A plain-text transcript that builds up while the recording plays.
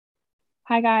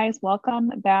Hi, guys. Welcome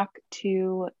back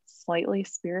to Slightly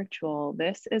Spiritual.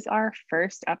 This is our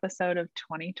first episode of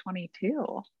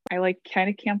 2022. I kind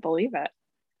of can't believe it.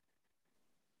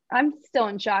 I'm still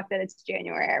in shock that it's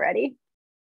January already.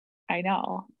 I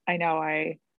know.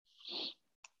 I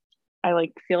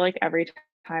feel like every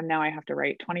time now I have to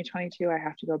write 2022, I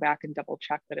have to go back and double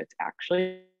check that it's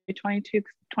actually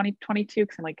 2022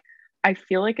 because I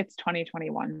feel like it's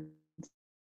 2021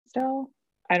 still.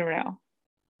 I don't know.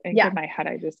 I think Yeah. in my head,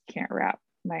 I just can't wrap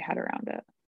my head around it.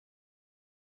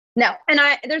 No. And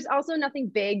there's also nothing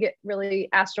big really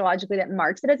astrologically that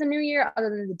marks it as a new year other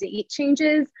than the date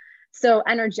changes. So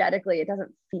energetically, it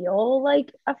doesn't feel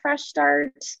like a fresh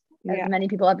start, as Yeah. many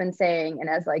people have been saying, and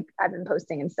as I've been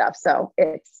posting and stuff. So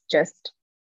it's just,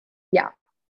 yeah,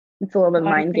 it's a little bit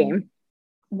Well, I mind think game.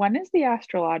 when is the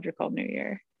astrological new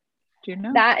year? Do you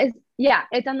know? That is, yeah,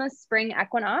 it's on the spring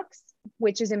equinox,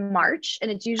 which is in March,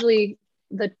 and it's usually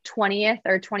the 20th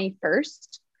or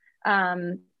 21st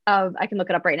of, I can look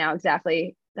it up right now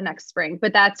exactly the next spring,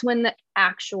 but that's when the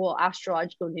actual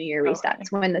astrological new year Okay. resets,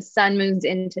 when the sun moves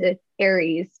into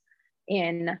Aries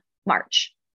in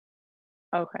March.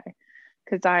 Okay.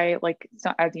 Because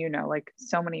so as you know,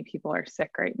 so many people are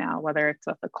sick right now, whether it's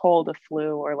with the cold, the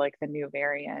flu, or the new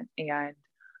variant. And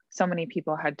so many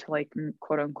people had to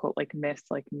quote unquote miss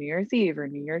New Year's Eve or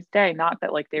New Year's Day. Not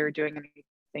that they were doing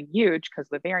anything huge because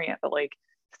of the variant, but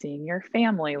seeing your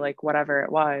family, whatever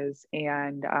it was.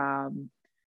 And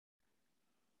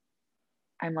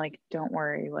I'm like, don't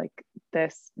worry,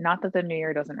 this, not that the new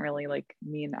year doesn't really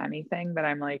mean anything, but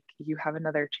I'm like, you have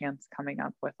another chance coming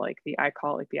up with I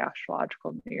call it the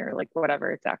astrological new year,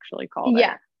 whatever it's actually called. I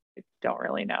Yeah. don't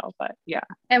really know, but yeah.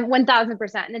 And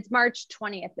 1000%. And it's March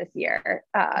 20th this year,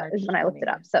 is March when I looked it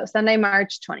up. 20th. So Sunday,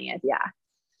 March 20th. Yeah.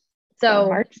 So So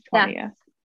March that's, 20th.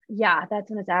 yeah,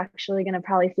 that's when it's actually going to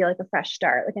probably feel like a fresh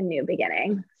start, like a new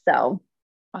beginning. So,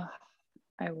 Oh,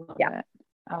 I love yeah. it.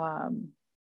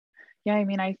 Yeah, I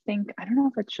mean, I don't know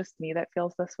if it's just me that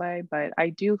feels this way, but I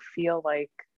do feel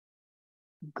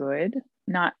good,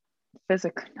 not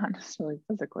physically, not necessarily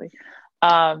physically,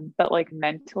 but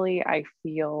mentally I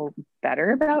feel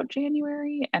better about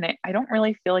January, and I don't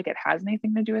really feel like it has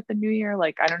anything to do with the new year.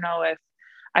 I don't know if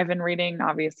I've been reading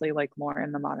obviously more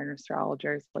in the modern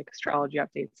astrologers, astrology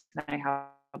updates, and I have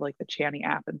the Chani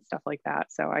app and stuff like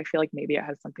that, so I feel like maybe it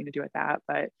has something to do with that,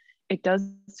 but it does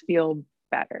feel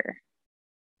better,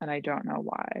 and I don't know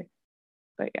why,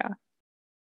 but yeah,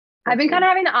 I've we'll been kind see. of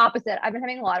having the opposite. I've been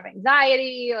having a lot of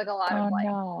anxiety, like a lot of Oh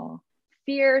no.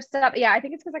 fear stuff. Yeah, I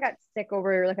think it's because I got sick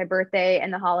over my birthday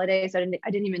and the holidays. So I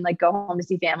didn't even go home to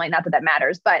see family. Not that that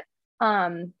matters, but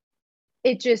um,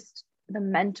 it just the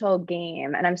mental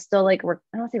game, and I'm still I don't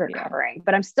want to say Yeah. recovering,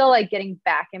 but I'm still getting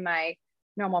back in my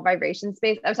normal vibration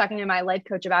space. I was talking to my life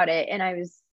coach about it, and I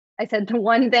said the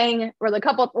one thing, or a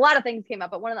lot of things came up,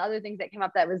 but one of the other things that came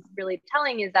up that was really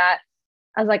telling is that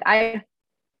I was like, I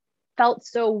felt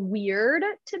so weird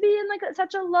to be in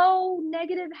such a low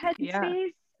negative Yeah.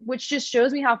 headspace, which just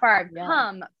shows me how far I've Yeah.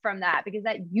 come from that, because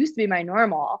that used to be my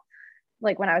normal.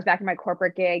 When I was back in my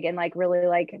corporate gig and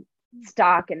really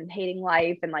stuck and hating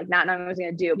life and not knowing what I was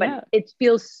going to do. But Yeah. it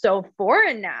feels so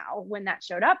foreign now when that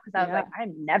showed up, because I was Yeah. like,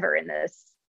 I'm never in this,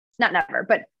 not never,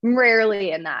 but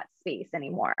rarely in that space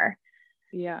anymore.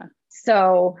 Yeah.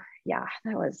 So yeah,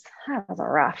 that was a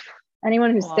rough.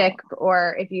 Anyone who's sick, Well,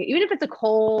 or if you, even if it's a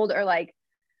cold or I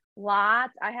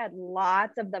had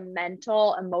lots of the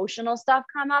mental, emotional stuff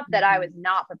come up that I was mhm.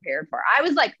 not prepared for. I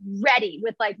was ready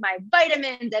with my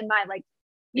vitamins and my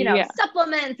Yeah.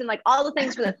 supplements and all the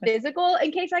things for the physical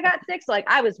in case I got sick. So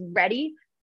I was ready,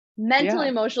 mentally,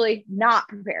 Yeah. emotionally, not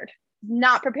prepared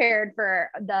for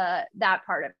that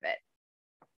part of it.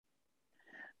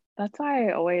 That's why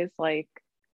I always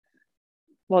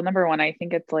well, number one, I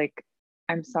think it's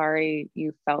I'm sorry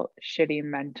you felt shitty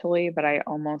mentally, but I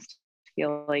almost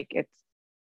feel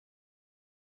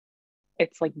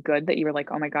it's good that you were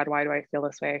oh my God, why do I feel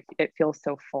this way? It feels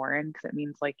so foreign because it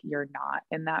means you're not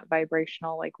in that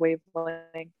vibrational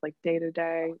wavelength day to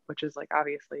day, which is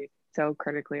obviously so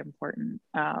critically important.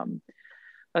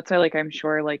 That's why I'm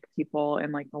sure people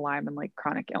in the Lyme and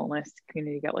chronic illness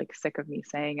community get sick of me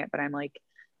saying it, but I'm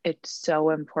it's so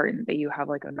important that you have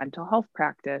a mental health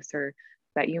practice, or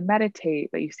that you meditate,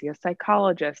 that you see a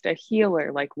psychologist, a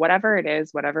healer, whatever it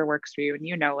is, whatever works for you.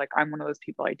 And I'm one of those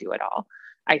people, I do it all.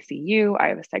 I see you, I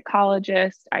have a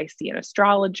psychologist, I see an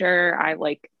astrologer, I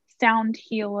sound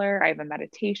healer, I have a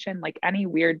meditation, any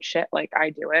weird shit,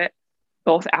 I do it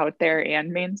both out there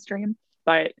and mainstream.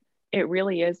 But it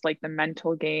really is the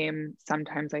mental game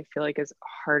sometimes I feel is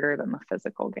harder than the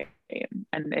physical game.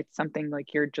 And it's something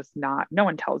you're just not, no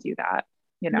one tells you that.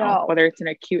 No, whether it's an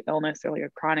acute illness or like a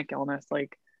chronic illness,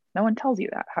 like no one tells you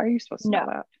that. How are you supposed to know no,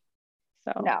 that?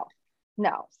 So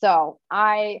no. So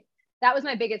that was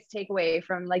my biggest takeaway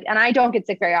from like, and I don't get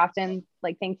sick very often,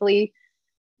 like thankfully,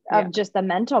 of just the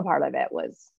mental part of it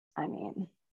was, I mean,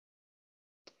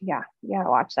 yeah,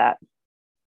 watch that.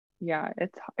 Yeah,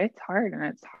 it's hard, and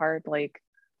it's hard like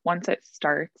once it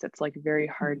starts, it's like very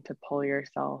hard to pull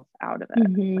yourself out of it,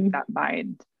 like that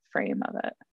mind frame of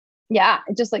it. Yeah,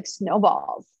 it just like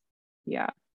snowballs. Yeah.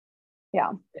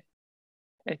 Yeah.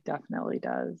 It definitely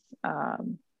does.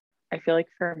 I feel like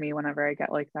for me, whenever I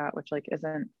get like that, which like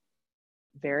isn't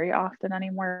very often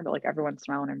anymore, but like every once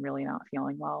in a while when I'm really not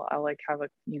feeling well, I'll like have a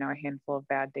handful of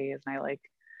bad days, and I like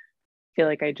feel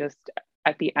like I just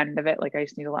at the end of it, like I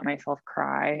just need to let myself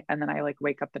cry, and then I like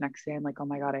wake up the next day and like, oh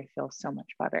my God, I feel so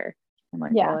much better. I'm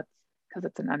like, well, it's because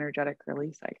it's an energetic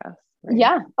release, I guess. Right?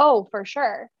 Yeah. Oh, for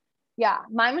sure. Yeah.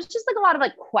 Mine was just like a lot of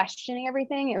like questioning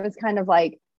everything. It was kind of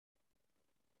like,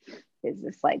 is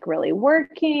this like really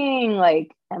working?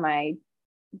 Like, am I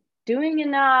doing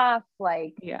enough?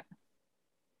 Like,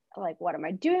 what am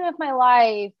I doing with my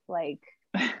life? Like,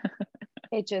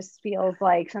 it just feels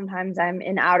like sometimes I'm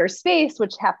in outer space,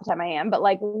 which half the time I am, but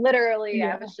like literally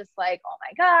I was just like, oh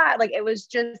my God, like it was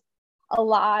just a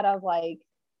lot of like,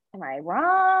 am I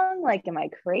wrong? Like, am I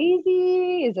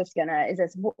crazy? Is this gonna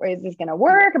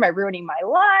work? Am I ruining my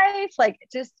life? Like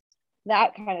just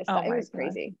that kind of stuff. It was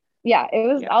crazy. Yeah.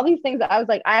 It was all these things that I was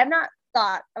like, I have not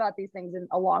thought about these things in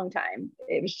a long time.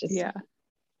 It was just,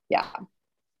 yeah.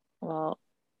 Well,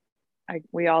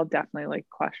 we all definitely like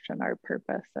question our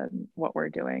purpose and what we're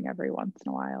doing every once in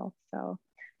a while. So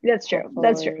that's true.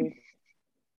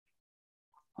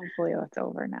 Hopefully that's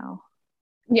over now.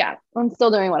 Yeah, I'm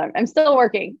still doing I'm still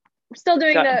working. We're still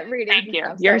doing the readings. Thank you.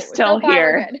 Stuff, You're so still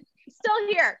here. Still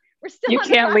here. We're still. You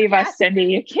can't leave us, Cindy.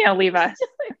 You can't leave us.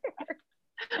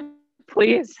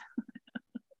 Please.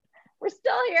 We're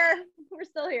still here. We're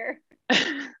still here.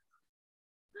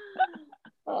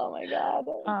 Oh my God.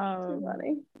 Too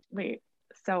funny. Wait.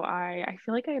 So I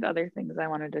feel like I had other things I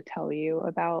wanted to tell you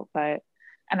about, and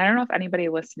I don't know if anybody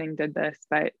listening did this,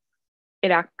 but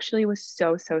it actually was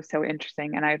so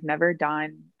interesting. And I don't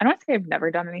want to say I've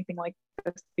never done anything like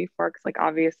this before, because like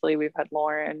obviously we've had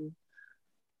Lauren,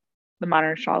 the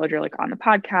modern astrologer, like on the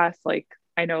podcast. Like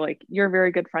I know like you're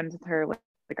very good friends with her, like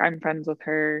I'm friends with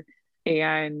her,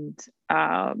 and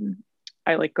I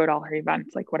like go to all her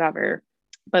events, like whatever.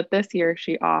 But this year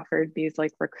she offered these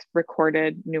like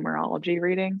recorded numerology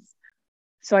readings.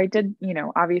 So I did,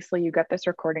 obviously you get this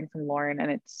recording from Lauren,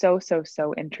 and it's so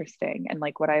interesting. And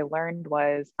like what I learned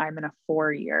was I'm in a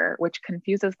 4-year, which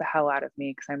confuses the hell out of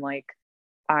me, because I'm like,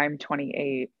 I'm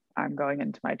 28, I'm going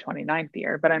into my 29th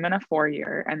year, but I'm in a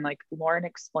 4-year. And like Lauren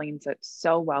explains it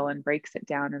so well and breaks it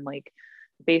down, and like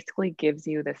basically gives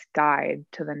you this guide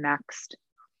to the next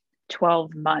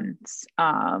 12 months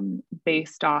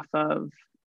based off of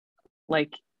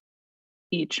like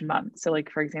each month. So like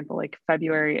for example, like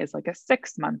February is like a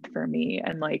 6-month for me,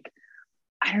 and like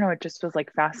I don't know, it just was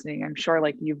like fascinating. I'm sure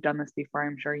like you've done this before,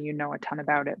 I'm sure you know a ton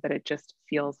about it, but it just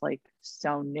feels like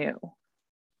so new.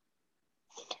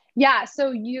 Yeah.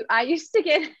 So I used to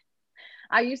get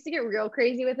real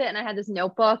crazy with it, and I had this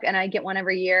notebook, and I get one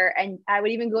every year, and I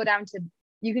would even go down to,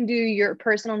 you can do your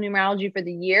personal numerology for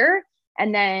the year,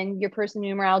 and then your personal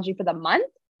numerology for the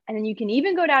month. And then you can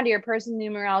even go down to your personal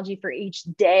numerology for each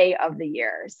day of the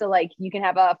year. So like you can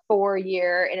have a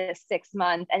 4-year and a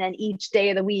 6-month, and then each day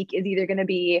of the week is either going to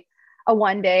be a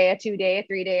 1 day, a 2 day, a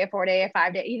 3 day, a 4 day, a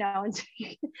 5 day, And so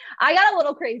I got a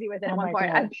little crazy with it at one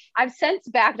point. I've since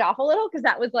backed off a little, because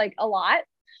that was like a lot.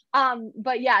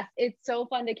 But yes, it's so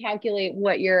fun to calculate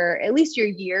what at least your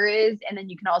year is. And then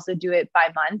you can also do it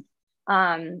by month.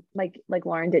 Like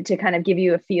Lauren did, to kind of give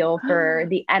you a feel for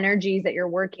the energies that you're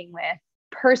working with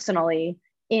personally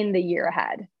in the year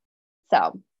ahead.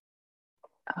 So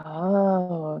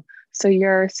I'm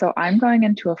going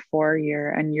into a 4-year,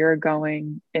 and you're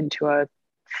going into a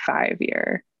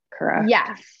 5-year, correct?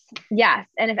 Yes.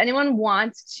 And if anyone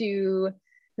who's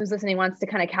listening wants to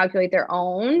kind of calculate their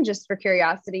own, just for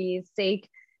curiosity's sake,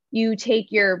 you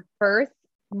take your birth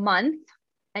month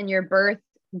and your birth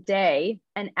day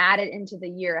and add it into the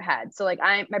year ahead. So like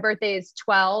my birthday is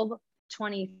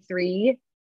 12/23,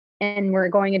 and we're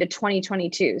going into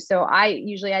 2022. So I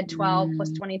usually add 12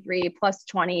 plus 23 plus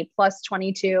 20 plus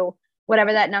 22,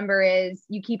 whatever that number is.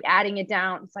 You keep adding it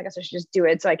down. So I guess I should just do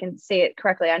it so I can say it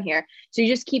correctly on here. So you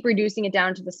just keep reducing it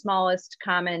down to the smallest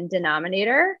common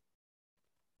denominator.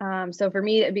 So for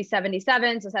me, it'd be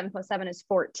 77. So 7 plus 7 is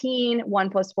 14. 1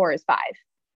 plus 4 is 5.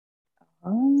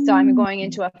 So I'm going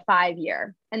into a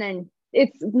 5-year. And then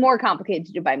it's more complicated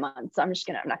to do by month. So I'm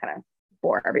not gonna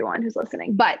bore everyone who's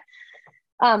listening. But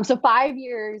so 5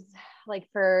 years, like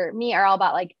for me, are all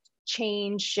about like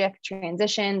change, shift,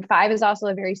 transition. 5 is also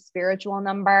a very spiritual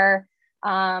number.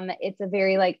 It's a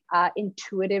very like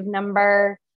intuitive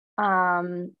number.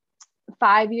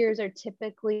 5 years are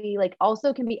typically like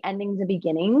also can be endings and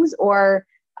beginnings, or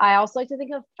I also like to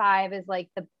think of 5 as like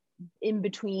the in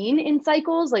between in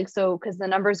cycles, like, so because the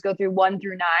numbers go through 1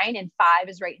 through 9 and 5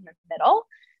 is right in the middle.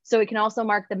 So it can also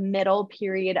mark the middle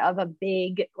period of a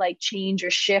big like change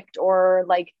or shift or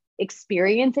like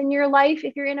experience in your life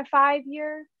if you're in a 5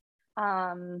 year. Yeah,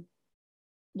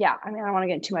 I mean, I don't want to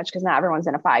get too much because not everyone's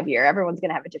in a 5 year. Everyone's going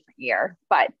to have a different year,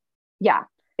 but yeah,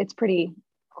 it's pretty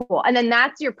cool. And then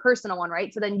that's your personal one,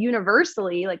 right? So then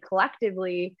universally, like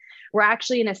collectively, we're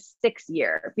actually in a 6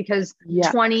 year because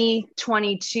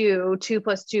 2022, 2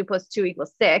 plus 2 plus 2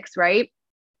 equals 6, right?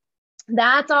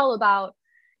 That's all about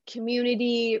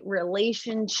community,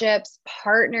 relationships,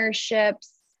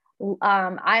 partnerships.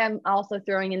 I am also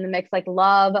throwing in the mix like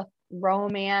love,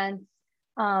 romance.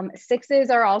 6s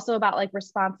are also about like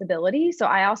responsibility. So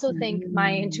I also think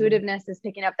my intuitiveness is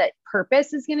picking up that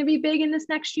purpose is going to be big in this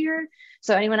next year.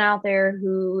 So anyone out there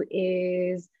who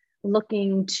is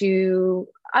looking to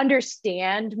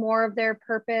understand more of their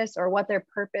purpose or what their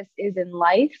purpose is in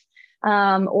life,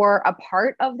 or a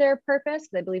part of their purpose,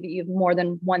 because I believe that you have more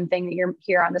than one thing that you're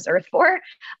here on this earth for,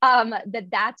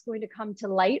 that's going to come to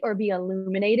light or be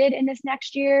illuminated in this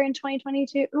next year in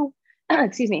 2022.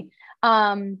 Excuse me.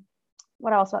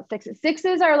 What else about 6s?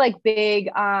 6s are like big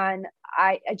on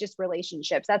I just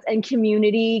relationships. That's and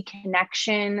community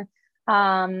connection.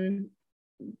 The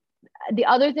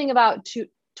other thing about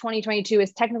 2022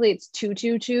 is technically it's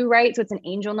 222, right? So it's an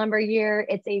angel number year.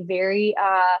 It's a very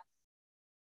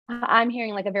I'm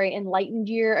hearing like a very enlightened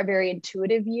year, a very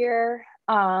intuitive year.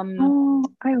 Oh,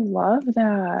 I love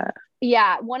that.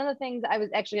 Yeah, one of the things I was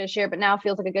actually going to share, but now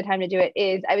feels like a good time to do it,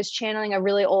 is I was channeling a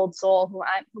really old soul whom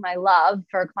I love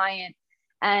for a client.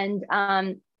 And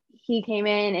he came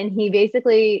in and he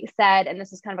basically said, and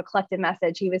this is kind of a collective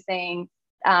message, he was saying,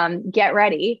 get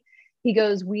ready. He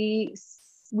goes, we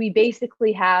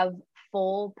basically have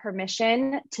full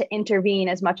permission to intervene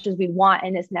as much as we want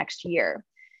in this next year.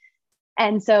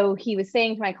 And so he was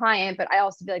saying to my client, but I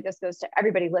also feel like this goes to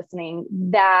everybody listening,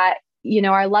 that, you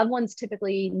know, our loved ones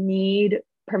typically need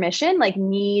permission, like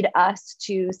need us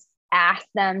to ask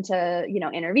them to, you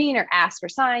know, intervene or ask for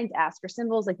signs, ask for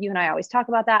symbols. Like you and I always talk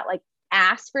about that, like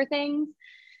ask for things,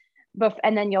 but,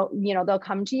 and then they'll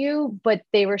come to you. But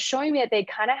they were showing me that they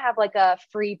kind of have like a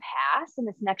free pass in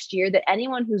this next year, that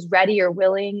anyone who's ready or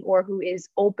willing or who is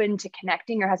open to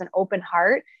connecting or has an open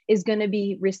heart is going to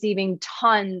be receiving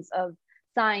tons of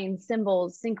signs,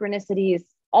 symbols, synchronicities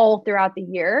all throughout the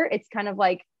year. It's kind of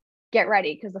like, get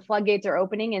ready, because the floodgates are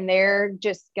opening and they're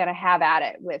just going to have at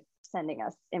it with sending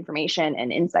us information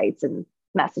and insights and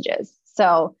messages.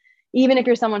 So even if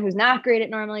you're someone who's not great at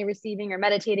normally receiving or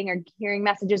meditating or hearing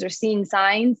messages or seeing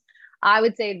signs, I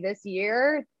would say this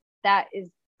year that is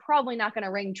probably not going to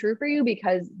ring true for you,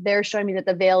 because they're showing me that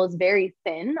the veil is very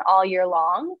thin all year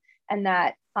long, and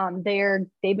that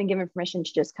they've been given permission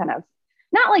to just kind of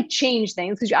not like change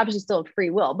things, because you obviously still have free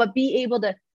will, but be able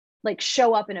to like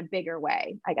show up in a bigger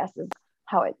way, I guess is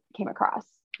how it came across,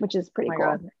 which is pretty cool.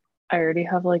 God. I already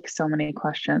have like so many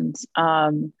questions.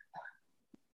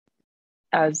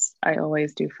 As I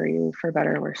always do for you, for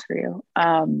better or worse for you.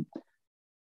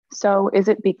 So is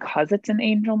it because it's an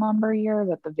angel number year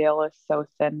that the veil is so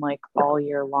thin like all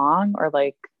year long, or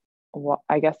like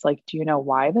I guess like, do you know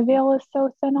why the veil is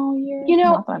so thin all year? You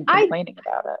know, not that I'm complaining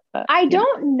about it, but I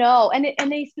don't know.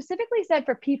 And they specifically said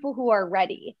for people who are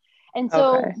ready. And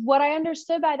so what I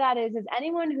understood by that is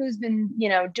anyone who's been, you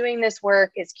know, doing this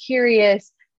work, is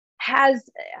curious, has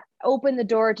opened the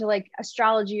door to like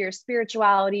astrology or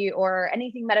spirituality or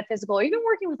anything metaphysical, or even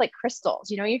working with like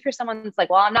crystals, you know, if you're someone that's like,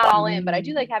 well, I'm not all in, but I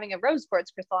do like having a rose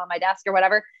quartz crystal on my desk or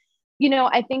whatever, you know,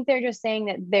 I think they're just saying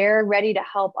that they're ready to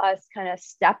help us kind of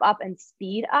step up and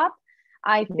speed up.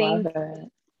 I think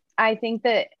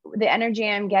that the energy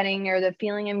I'm getting, or the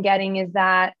feeling I'm getting, is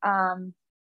that,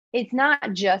 it's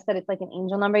not just that it's like an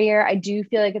angel number year. I do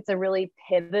feel like it's a really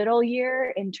pivotal year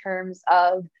in terms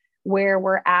of where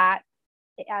we're at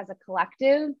as a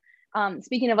collective.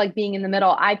 Speaking of like being in the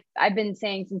middle, I've been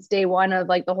saying since day one of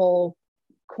like the whole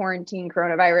quarantine,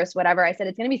 coronavirus, whatever, I said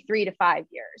it's going to be 3 to 5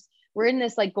 years. We're in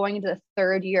this like going into the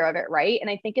 3rd year of it, right? And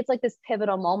I think it's like this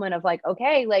pivotal moment of like,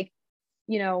 okay, like,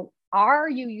 you know, are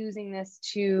you using this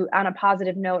to, on a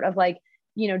positive note of like,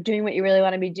 you know, doing what you really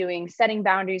want to be doing, setting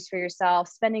boundaries for yourself,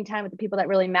 spending time with the people that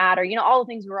really matter, you know, all the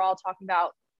things we're all talking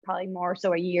about probably more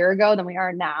so a year ago than we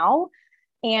are now.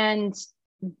 And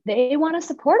they want to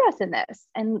support us in this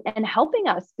and helping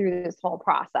us through this whole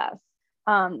process.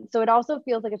 So it also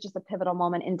feels like it's just a pivotal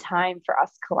moment in time for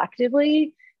us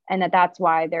collectively, and that's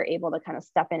why they're able to kind of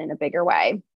step in a bigger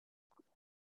way.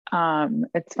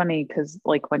 It's funny because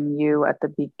like when you at the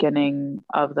beginning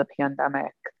of the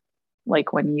pandemic,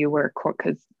 like when you were,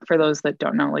 because for those that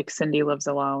don't know, like Cindy lives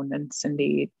alone, and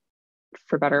Cindy,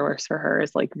 for better or worse for her,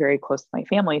 is like very close to my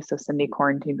family. So Cindy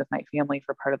quarantined with my family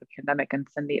for part of the pandemic. And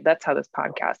Cindy, that's how this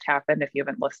podcast happened. If you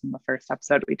haven't listened to the first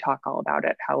episode, we talk all about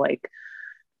it, how like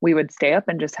we would stay up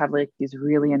and just have like these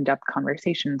really in-depth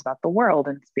conversations about the world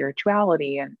and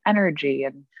spirituality and energy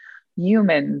and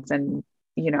humans and,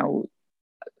 you know,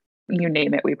 you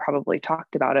name it, we probably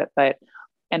talked about it. But,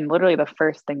 and literally the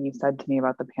first thing you said to me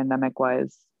about the pandemic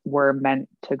was, we're meant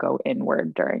to go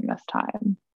inward during this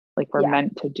time. Like we're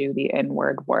meant to do the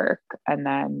inward work. And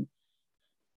then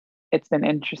it's been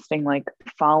interesting, like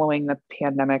following the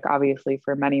pandemic, obviously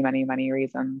for many, many, many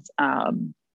reasons.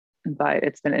 But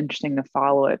it's been interesting to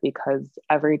follow it because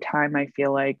every time I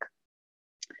feel like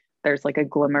there's like a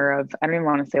glimmer of, I don't even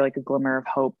want to say like a glimmer of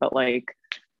hope, but like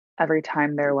every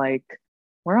time they're like,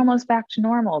 we're almost back to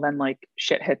normal, then like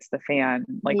shit hits the fan,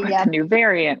 like with the new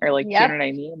variant, or like, do you know what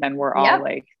I mean? Then we're all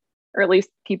like, or at least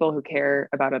people who care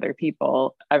about other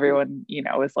people, everyone, you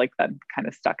know, is like then kind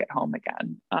of stuck at home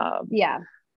again.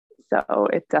 So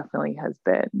it definitely has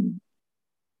been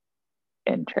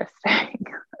interesting.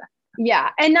 Yeah.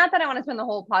 And not that I want to spend the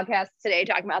whole podcast today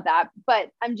talking about that, but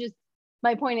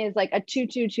my point is like a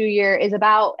 222 year is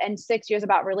about, and 6 years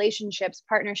about relationships,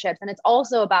 partnerships. And it's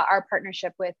also about our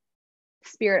partnership with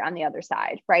spirit on the other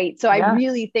side. Right. So I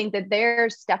really think that they're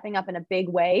stepping up in a big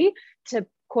way to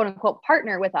quote unquote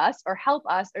partner with us or help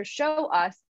us or show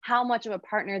us how much of a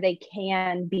partner they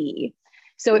can be.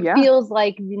 So it feels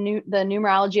like the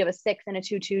numerology of a 6 and a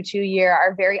 222 year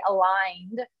are very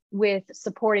aligned with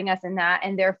supporting us in that.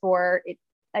 And therefore it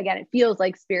feels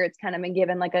like spirit's kind of been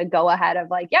given like a go ahead of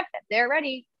like, yep, they're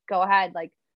ready. Go ahead.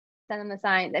 Like send them the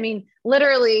signs. I mean,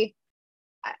 literally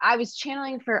I was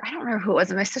channeling for, I don't remember who it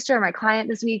was, my sister or my client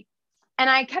this week. And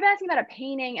I kept asking about a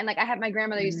painting. And like, I had my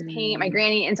grandmother used to paint, my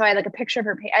granny. And so I had like a picture of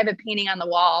her. I have a painting on the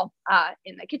wall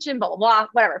in the kitchen, blah, blah, blah,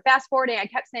 whatever. Fast forwarding, I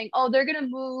kept saying, oh, they're going to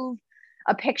move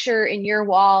a picture in your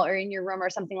wall or in your room or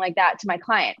something like that to my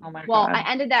client. Oh my God.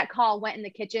 I ended that call, went in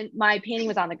the kitchen. My painting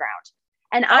was on the ground.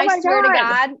 And I swear to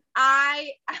God,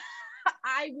 I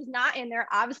was not in there.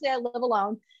 Obviously I live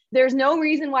alone. There's no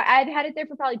reason why. I've had it there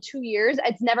for probably 2 years.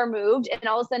 It's never moved. And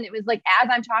all of a sudden it was like, as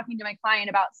I'm talking to my client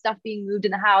about stuff being moved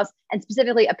in the house and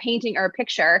specifically a painting or a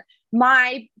picture,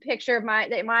 my picture of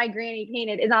that my granny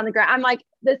painted is on the ground. I'm like,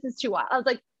 this is too wild. I was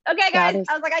like, okay, guys.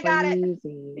 I was like, I got it.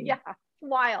 Yeah.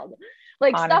 Wild.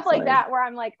 Like honestly. Stuff like that where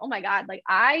I'm like, oh my God, like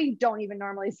I don't even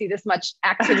normally see this much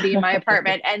activity in my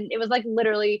apartment. And it was like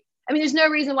literally, I mean, there's no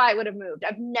reason why it would have moved.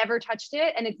 I've never touched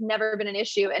it and it's never been an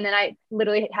issue. And then I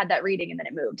literally had that reading and then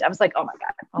it moved. I was like, oh my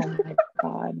God. Oh my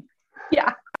God.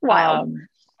 Yeah. Wild.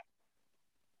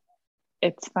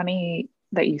 It's funny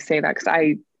that you say that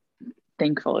because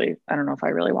thankfully, I don't know if I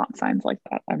really want signs like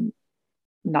that. I'm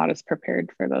not as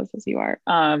prepared for those as you are.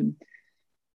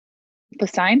 The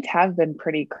signs have been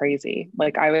pretty crazy.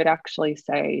 Like I would actually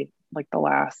say like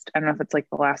I don't know if it's like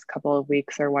the last couple of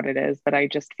weeks or what it is, but I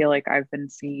just feel like I've been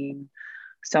seeing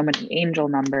so many angel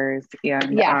numbers.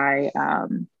 And I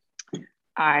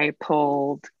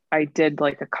did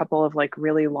like a couple of like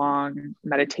really long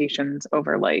meditations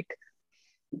over like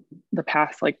the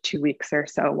past like 2 weeks or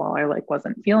so while I like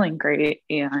wasn't feeling great.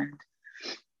 And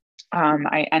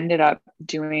I ended up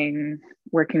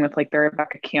working with like the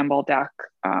Rebecca Campbell deck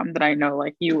that I know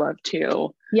like you love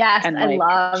too. Yes, and, I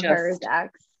love her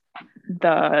decks.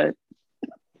 The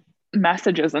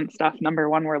messages and stuff, number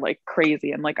one, were like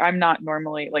crazy. And like, I'm not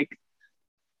normally like,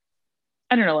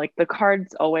 I don't know, like the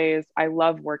cards always, I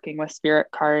love working with spirit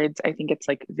cards. I think it's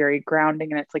like very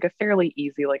grounding and it's like a fairly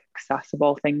easy, like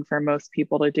accessible thing for most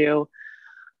people to do.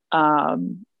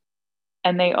 And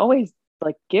they always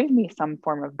like give me some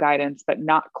form of guidance, but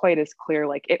not quite as clear.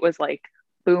 Like it was like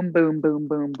boom, boom, boom,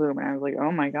 boom, boom. And I was like,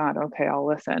 oh my God, okay, I'll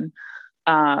listen.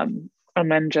 And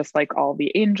then just like all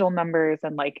the angel numbers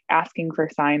and like asking for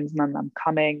signs and then them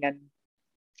coming. And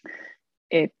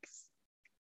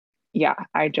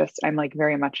I'm like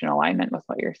very much in alignment with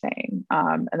what you're saying.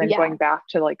 And then going back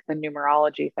to like the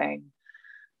numerology thing,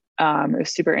 it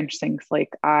was super interesting. Cause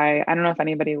like, I don't know if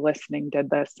anybody listening did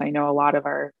this. I know a lot of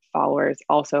our followers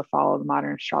also follow the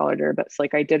Modern Astrologer, but it's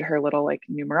like, I did her little like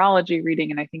numerology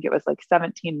reading and I think it was like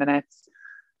 17 minutes.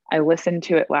 I listened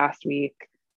to it last week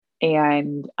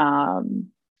and,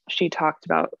 she talked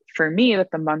about for me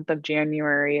that the month of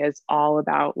January is all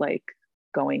about like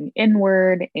going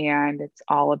inward, and it's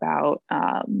all about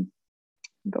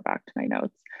go back to my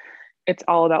notes. It's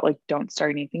all about like, don't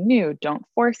start anything new, don't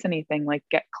force anything, like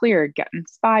get clear, get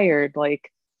inspired.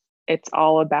 Like it's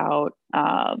all about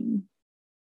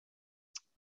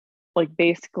like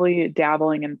basically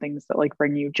dabbling in things that like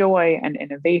bring you joy and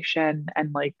innovation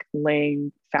and like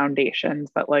laying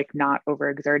foundations, but like not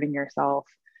overexerting yourself.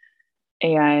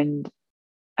 And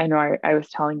I know I was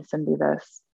telling Cindy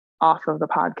this off of the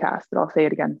podcast, but I'll say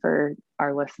it again for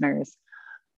our listeners.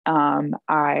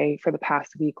 I, for the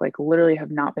past week, like literally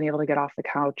have not been able to get off the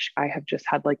couch. I have just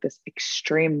had like this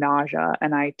extreme nausea,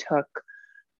 and I took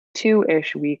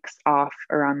 2-ish weeks off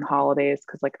around the holidays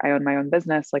because like I own my own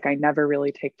business. Like I never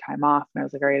really take time off. And I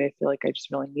was like, all right, I feel like I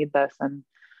just really need this. And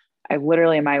I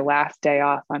literally, my last day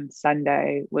off on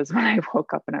Sunday was when I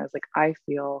woke up and I was like, I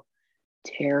feel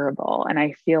terrible. And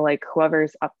I feel like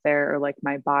whoever's up there, or like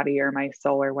my body or my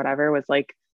soul or whatever, was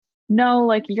like, no,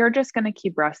 like you're just going to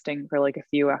keep resting for like a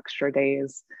few extra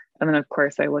days. And then of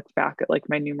course I looked back at like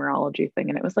my numerology thing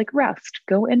and it was like, rest,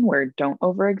 go inward, don't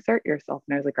overexert yourself.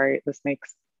 And I was like, all right, this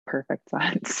makes perfect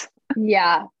sense.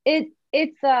 Yeah. It's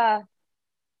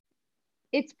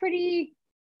pretty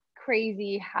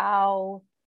crazy how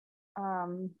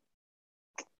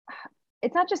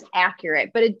it's not just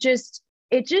accurate, but it just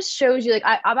shows you like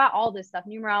about all this stuff,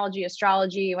 numerology,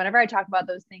 astrology, whenever I talk about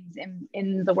those things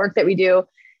in the work that we do,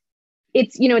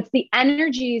 it's, you know, it's the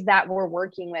energies that we're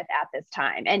working with at this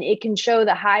time. And it can show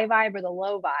the high vibe or the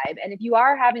low vibe. And if you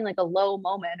are having like a low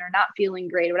moment or not feeling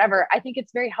great or whatever, I think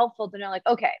it's very helpful to know like,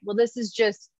 okay, well, this is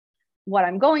just what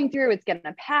I'm going through. It's going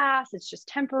to pass. It's just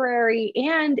temporary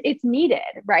and it's needed,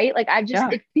 right? Like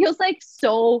it feels like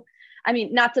so, I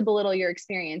mean, not to belittle your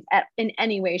experience in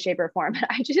any way, shape or form, but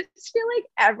I just feel like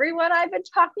everyone I've been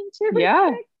talking to,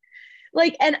 yeah,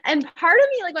 like, and part of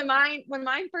me, like when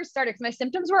mine first started, because my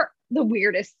symptoms were the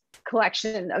weirdest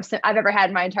collection of I've ever had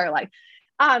in my entire life.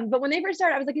 But when they first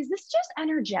started, I was like, is this just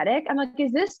energetic? I'm like,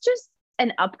 is this just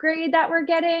an upgrade that we're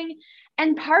getting?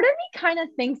 And part of me kind of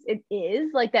thinks it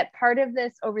is like that part of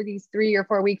this over these 3 or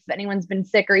 4 weeks, if anyone's been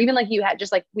sick, or even like you had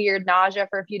just like weird nausea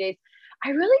for a few days, I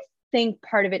really think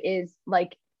part of it is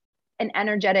like an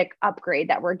energetic upgrade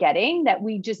that we're getting that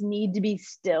we just need to be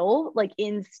still, like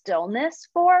in stillness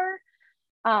for.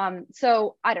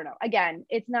 So I don't know, again,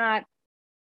 it's not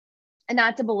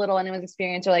to belittle anyone's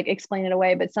experience or like explain it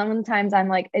away, but sometimes I'm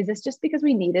like, is this just because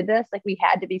we needed this? Like we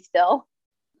had to be still?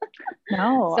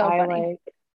 No, So funny.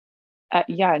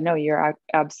 Yeah, no, you're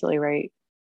absolutely right.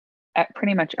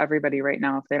 Pretty much everybody right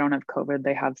now, if they don't have COVID,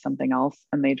 they have something else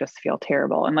and they just feel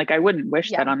terrible. And like, I wouldn't wish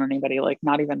that on anybody, like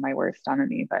not even my worst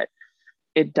enemy, but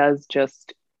it does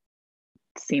just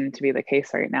seem to be the case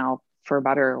right now, for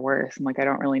better or worse. And like, I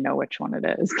don't really know which one it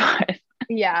is, but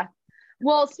yeah.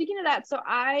 Well, speaking of that, so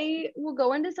I will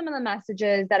go into some of the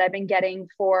messages that I've been getting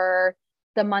for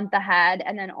the month ahead,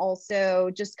 and then also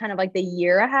just kind of like the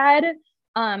year ahead.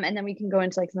 And then we can go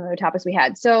into like some of the topics we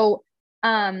had. So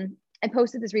I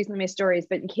posted this recently in my stories,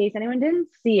 but in case anyone didn't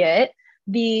see it,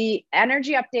 the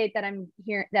energy update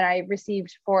that I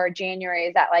received for January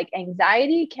is that like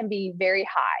anxiety can be very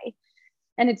high.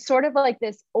 And it's sort of like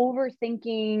this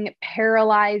overthinking,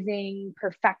 paralyzing,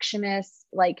 perfectionist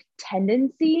like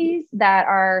tendencies that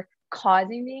are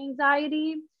causing the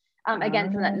anxiety.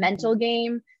 Again, from that mental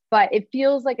game. But it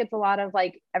feels like it's a lot of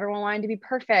like everyone wanting to be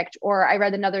perfect. Or I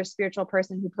read another spiritual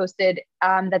person who posted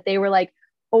that they were like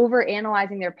over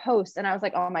analyzing their posts. And I was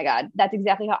like, oh my God, that's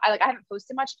exactly how I haven't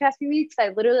posted much the past few weeks. I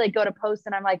literally like go to post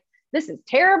and I'm like, this is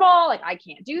terrible. Like, I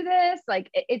can't do this. Like,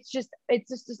 it's just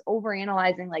this over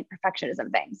analyzing like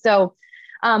perfectionism thing. So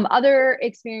other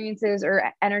experiences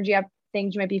or energy up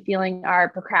things you might be feeling are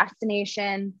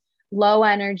procrastination, low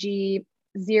energy,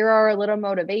 zero or little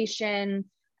motivation,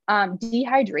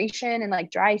 dehydration, and like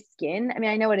dry skin. I mean,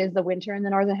 I know it is the winter in the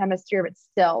Northern Hemisphere, but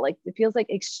still like it feels like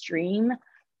extreme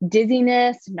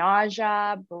dizziness,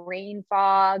 nausea, brain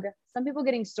fog, some people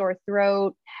getting sore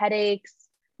throat, headaches,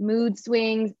 mood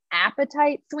swings,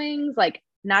 appetite swings, like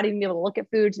not even be able to look at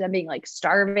food to them being like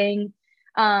starving.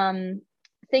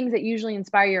 Things that usually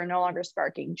inspire you are no longer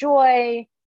sparking joy.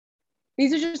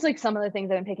 These are just like some of the things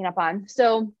I've been picking up on.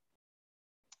 So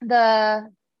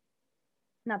not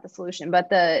the solution,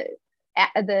 but the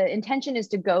intention is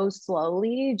to go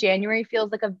slowly. January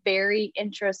feels like a very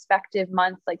introspective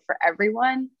month, like for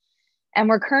everyone. And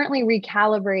we're currently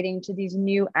recalibrating to these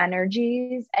new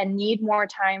energies and need more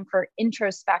time for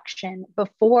introspection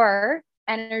before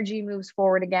energy moves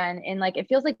forward again. And like, it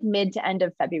feels like mid to end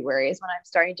of February is when I'm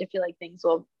starting to feel like things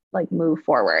will like move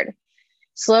forward.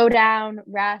 slow down,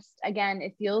 rest. Again,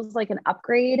 it feels like an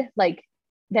upgrade, like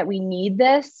that we need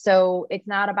this. So it's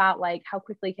not about like how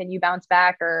quickly can you bounce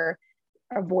back or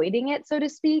avoiding it, so to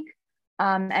speak.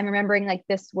 And remembering like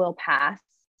this will pass.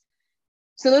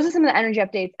 So those are some of the energy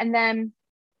updates. And then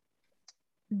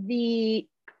the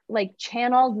like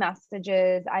channeled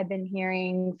messages I've been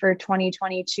hearing for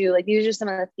 2022, like these are some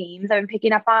of the themes I've been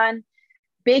picking up on.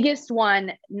 Biggest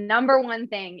one, number one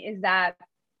thing is that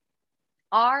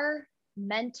our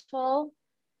mental,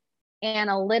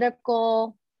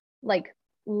 analytical, like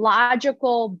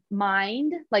logical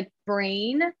mind, like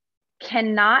brain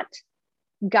cannot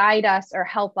guide us or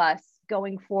help us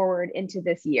going forward into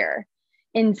this year.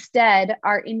 Instead,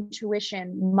 our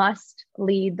intuition must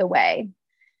lead the way.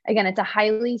 Again, it's a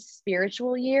highly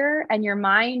spiritual year, and your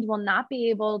mind will not be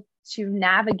able to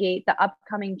navigate the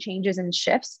upcoming changes and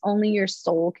shifts. Only your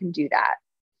soul can do that.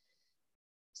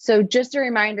 So just a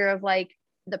reminder of like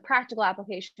the practical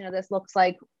application of this looks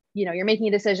like, you know, you're making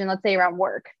a decision, let's say around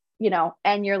work, you know,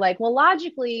 and you're like, well,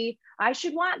 logically, I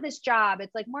should want this job.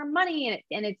 It's like more money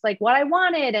and it's like what I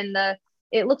wanted. And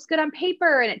it looks good on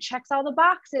paper and it checks all the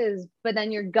boxes. But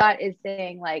then your gut is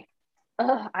saying like,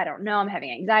 oh, I don't know. I'm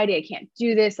having anxiety. I can't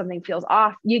do this. Something feels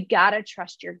off. You got to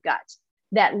trust your gut.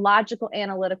 That logical,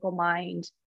 analytical mind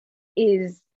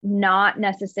is not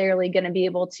necessarily going to be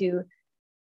able to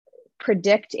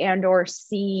predict and or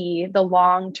see the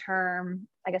long-term,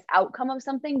 I guess, outcome of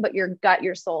something, but your gut,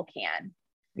 your soul can.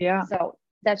 Yeah. So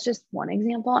that's just one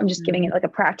example. I'm just giving it like a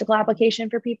practical application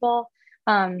for people.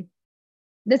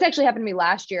 This actually happened to me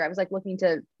last year. I was like looking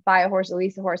to buy a horse, or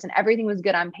lease a horse, and everything was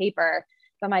good on paper,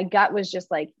 but my gut was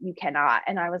just like, you cannot.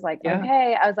 And I was like,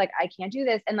 okay, I was like, I can't do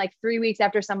this. And like 3 weeks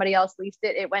after somebody else leased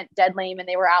it, it went dead lame and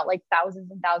they were out like thousands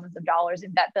and thousands of dollars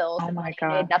in vet bills. Oh my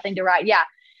God. They had nothing to ride. Yeah.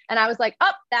 And I was like,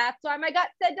 oh, that's why my gut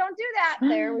said, don't do that.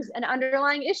 There was an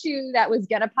underlying issue that was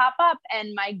going to pop up.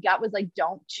 And my gut was like,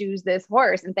 don't choose this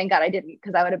horse. And thank God I didn't,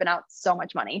 because I would have been out so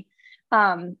much money.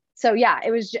 So yeah, it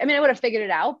was, I mean, I would have figured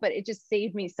it out, but it just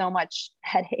saved me so much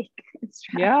headache and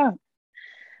stress. Yeah.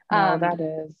 No, that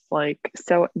is like,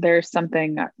 so there's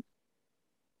something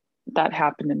that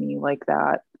happened to me like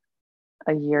that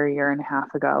a year and a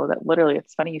half ago that literally,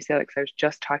 it's funny you say that because I was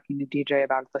just talking to DJ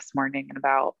about it this morning and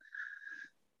about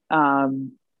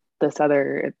this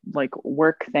other like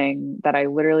work thing that I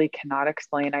literally cannot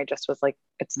explain. I just was like,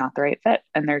 it's not the right fit.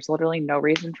 And there's literally no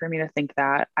reason for me to think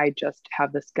that. I just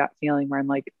have this gut feeling where I'm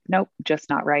like, nope, just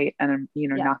not right. And I'm,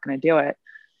 not going to do it.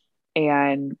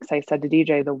 And so I said to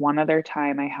DJ, the one other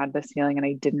time I had this feeling and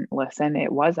I didn't listen,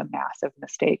 it was a massive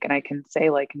mistake. And I can say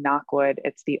like knock wood,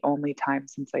 it's the only time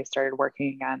since I started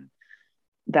working again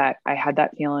that I had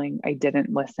that feeling. I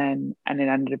didn't listen and it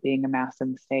ended up being a massive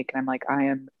mistake. And I'm like, I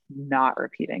am not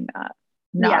repeating that.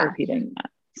 Repeating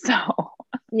that. So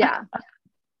yeah.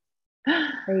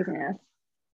 Craziness.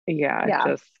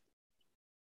 Yeah.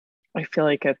 I feel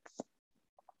like it's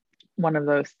one of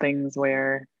those things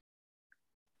where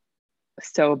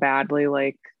so badly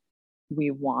like we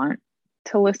want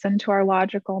to listen to our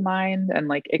logical mind, and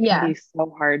like it can be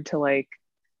so hard to like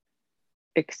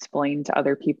explain to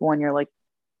other people when you're like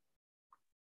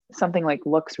something like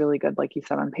looks really good like you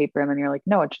said on paper, and then you're like,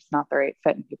 no, it's just not the right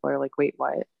fit, and people are like, wait,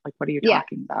 what? Like, what are you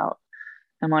talking about?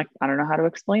 I'm like, I don't know how to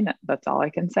explain it. That's all I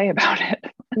can say about it.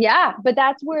 Yeah, but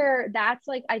that's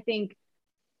like, I think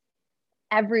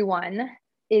everyone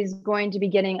is going to be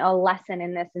getting a lesson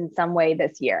in this in some way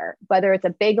this year, whether it's a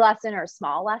big lesson or a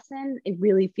small lesson. I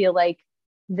really feel like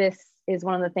this is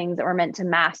one of the things that we're meant to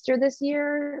master this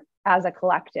year as a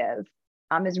collective,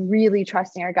 is really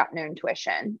trusting our gut and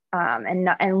intuition,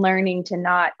 and learning to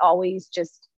not always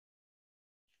just,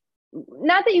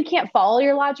 not that you can't follow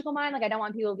your logical mind. Like, I don't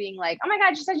want people being like, oh my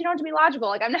God, you said you don't have to be logical.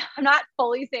 Like, I'm not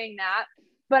fully saying that,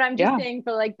 but I'm just saying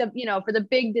for like for the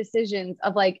big decisions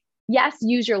of like, yes,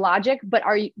 use your logic, but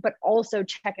also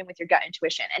check in with your gut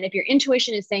intuition. And if your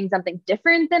intuition is saying something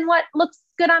different than what looks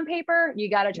good on paper, you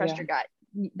got to trust your gut.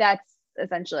 That's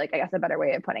essentially, like, I guess, a better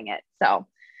way of putting it. So,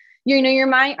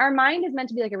 our mind is meant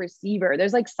to be like a receiver.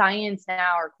 There's like science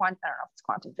now, or I don't know if it's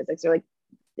quantum physics or like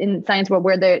in science world,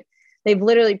 where they've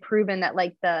literally proven that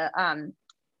like I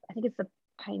think it's the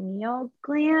pineal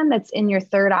gland that's in your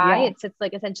third eye. It sits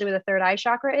like essentially where the third eye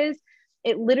chakra is.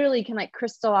 It literally can like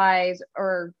crystallize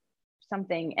or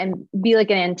something and be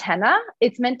like an antenna.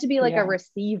 It's meant to be like a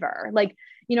receiver. Like,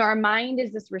 our mind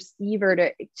is this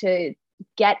receiver to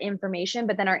get information,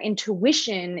 but then our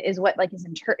intuition is what like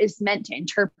is meant to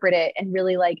interpret it and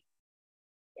really like,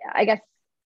 I guess,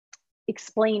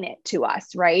 explain it to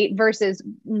us, right? Versus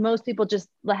most people just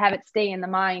have it stay in the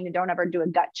mind and don't ever do a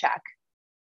gut check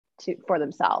for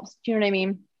themselves. Do you know what I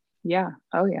mean? Yeah.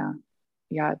 Oh yeah.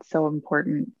 yeah, it's so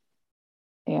important.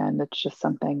 And it's just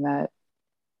something that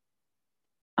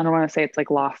I don't want to say it's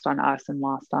like lost on us and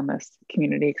lost on this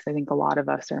community, because I think a lot of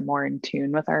us are more in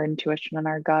tune with our intuition and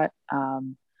our gut.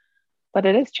 But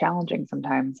it is challenging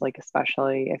sometimes, like,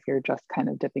 especially if you're just kind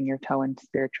of dipping your toe into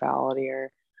spirituality,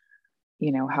 or,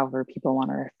 you know, however people want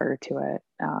to refer to it.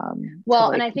 Well,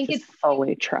 to, and like, I think just it's,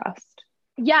 fully trust.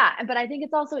 yeah, but I think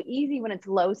it's also easy when it's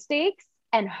low stakes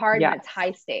and hard when Yes, it's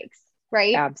high stakes,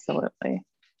 right? absolutely.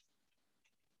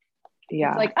 It's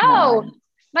Yeah, like, no, oh,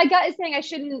 my gut is saying I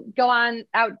shouldn't go on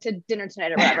out to dinner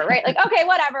tonight or whatever, right? Like, okay,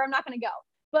 whatever, I'm not going to go.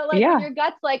 But like when yeah, your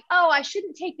gut's like, oh, I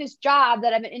shouldn't take this job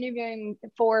that I've been interviewing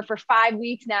for 5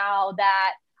 weeks now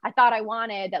that I thought I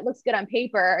wanted, that looks good on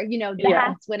paper, you know, yeah,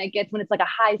 that's when it's like a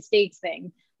high stakes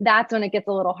thing. That's when it gets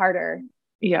a little harder,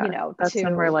 yeah. you know, That's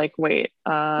when we're to, like, wait,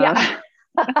 yeah,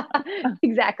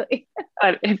 exactly.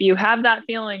 but if you have that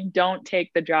feeling, don't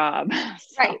take the job.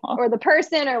 Right. So, Or the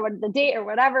person or what the date or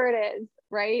whatever it is.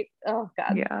 Right. Oh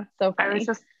God. yeah, So I was funny.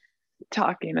 just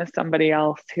talking to somebody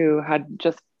else who had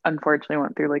just unfortunately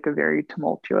went through like a very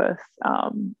tumultuous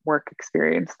work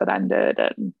experience that ended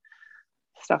and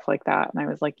stuff like that. And I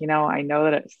was like, you know, I know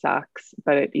that it sucks,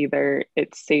 but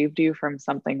it saved you from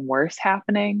something worse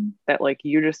happening that like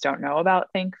you just don't know about,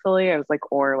 thankfully. I was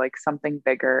like, or like something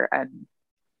bigger and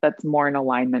that's more in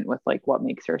alignment with like what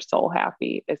makes your soul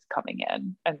happy is coming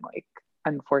in. And like,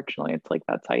 unfortunately, it's like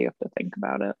that's how you have to think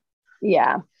about it.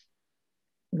 Yeah.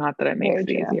 Not that it makes Very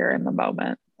it true. easier in the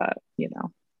moment, but you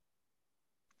know.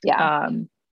 Yeah.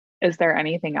 Is there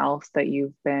anything else that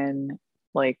you've been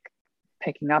like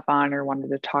picking up on or wanted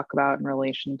to talk about in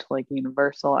relation to like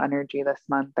universal energy this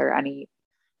month, or any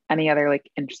other like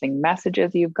interesting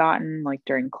messages you've gotten like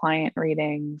during client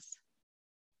readings?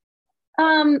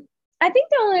 I think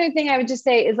the only other thing I would just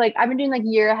say is like I've been doing like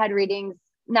year ahead readings,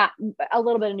 not a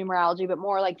little bit of numerology, but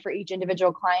more like for each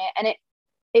individual client. And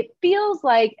it feels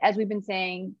like, as we've been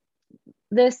saying,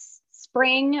 this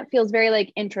spring feels very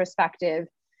like introspective.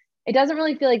 It doesn't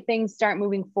really feel like things start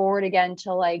moving forward again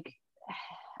till like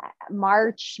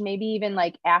March, maybe even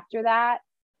like after that.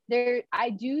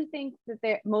 I do think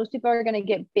that most people are going to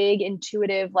get big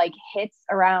intuitive like hits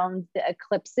around the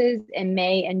eclipses in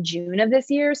May and June of this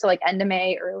year. So like end of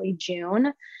May, early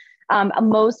June.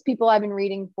 Most people I've been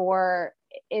reading for,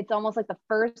 it's almost like the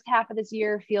first half of this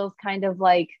year feels kind of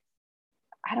like,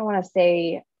 I don't want to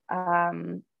say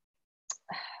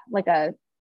like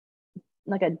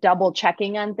a double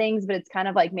checking on things, but it's kind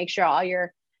of like make sure all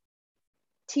your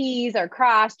T's are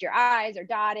crossed, your I's are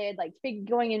dotted, like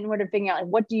going in order to figuring out like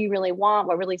what do you really want,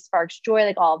 what really sparks joy,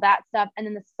 like all that stuff. And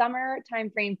then the summer time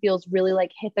frame feels really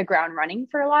like hit the ground running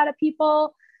for a lot of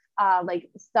people. Like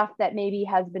stuff that maybe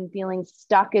has been feeling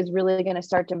stuck is really going to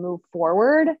start to move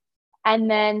forward.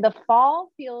 And then the fall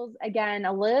feels again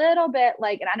a little bit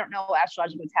like, and I don't know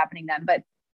astrologically what's happening then, but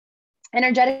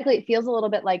energetically it feels a little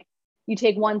bit like you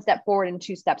take one step forward and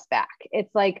two steps back.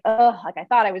 It's like, oh, like I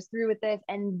thought I was through with this.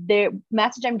 And the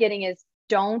message I'm getting is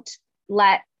don't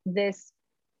let this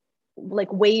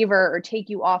like waver or take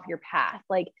you off your path.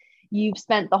 Like you've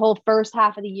spent the whole first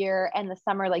half of the year and the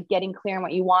summer, like getting clear on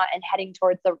what you want and heading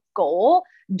towards the goal.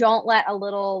 Don't let a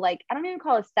little, like, I don't even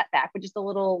call it a setback, but just a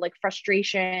little like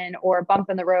frustration or a bump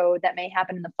in the road that may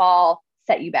happen in the fall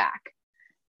set you back.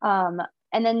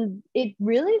 And then it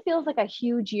really feels like a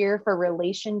huge year for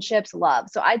relationships, love.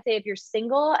 So I'd say if you're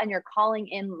single and you're calling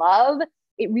in love,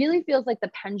 it really feels like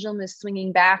the pendulum is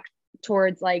swinging back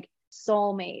towards like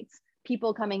soulmates,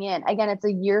 people coming in. Again, it's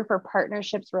a year for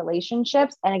partnerships,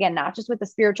 relationships. And again, not just with the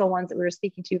spiritual ones that we were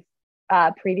speaking to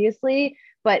previously,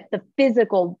 but the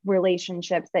physical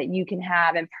relationships that you can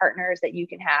have and partners that you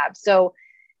can have. So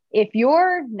if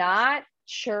you're not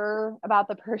sure about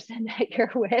the person that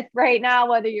you're with right now,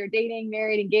 whether you're dating,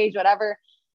 married, engaged, whatever,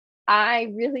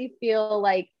 I really feel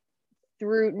like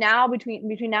through now, between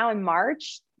now and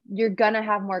March, you're gonna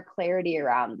have more clarity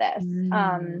around this.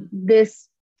 This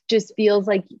just feels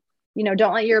like, you know,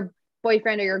 don't let your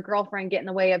boyfriend or your girlfriend get in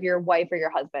the way of your wife or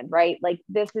your husband, right? Like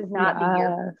this is not the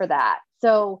year for that.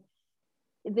 So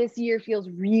this year feels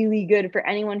really good for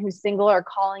anyone who's single or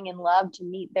calling in love to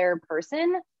meet their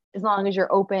person, as long as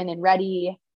you're open and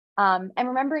ready. And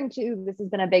remembering too, this has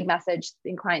been a big message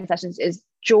in client sessions, is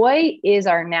joy is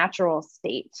our natural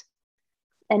state.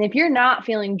 And if you're not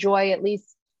feeling joy, at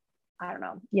least, I don't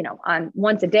know, you know, on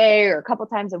once a day or a couple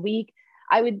times a week,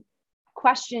 I would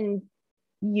question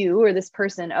you or this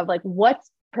person of like, what's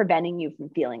preventing you from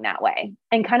feeling that way?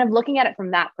 And kind of looking at it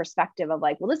from that perspective of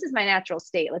like, well, this is my natural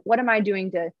state. Like, what am I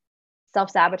doing to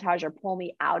self-sabotage or pull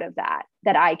me out of that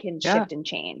I can shift and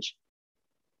change?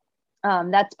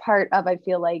 That's part of, I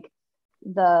feel like,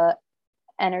 the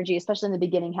energy, especially in the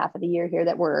beginning half of the year here,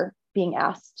 that we're being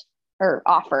asked or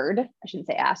offered. I shouldn't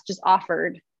say asked, just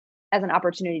offered as an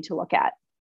opportunity to look at.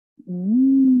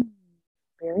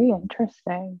 Very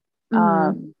interesting.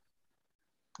 Mm-hmm.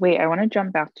 Wait, I want to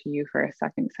jump back to you for a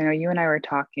second. So I know you and I were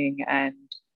talking and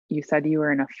you said you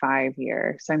were in a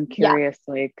 5-year. So I'm Yeah. curious,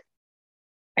 like,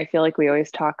 I feel like we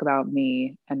always talk about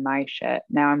me and my shit.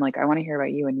 Now I'm like, I want to hear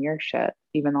about you and your shit,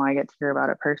 even though I get to hear about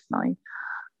it personally.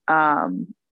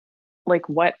 Like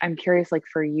what I'm curious, like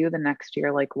for you the next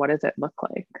year, like what does it look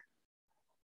like?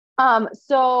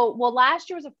 Well, last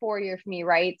year was a 4-year for me,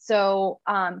 right? So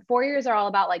 4 years are all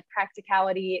about like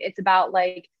practicality. It's about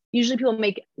like, usually people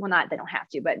make, well, not, they don't have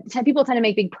to, but people tend to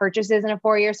make big purchases in a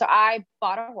 4-year. So I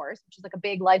bought a horse, which is like a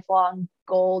big lifelong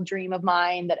goal dream of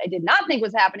mine that I did not think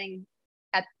was happening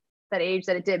at that age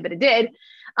that it did, but it did.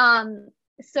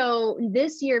 So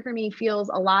this year for me feels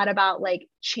a lot about like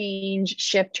change,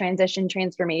 shift, transition,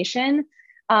 transformation.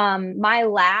 My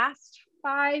last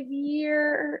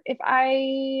 5-year, if I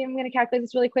am going to calculate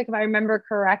this really quick, if I remember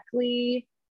correctly,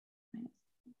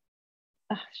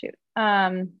 oh shoot,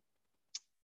 I'm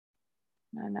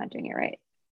not doing it right.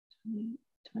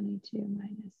 22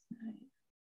 minus 9.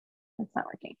 That's not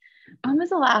working. When was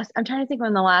the last? I'm trying to think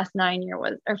when the last 9-year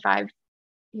was, or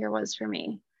 5-year was for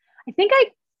me. I think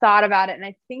I thought about it, and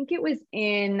I think it was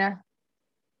in. It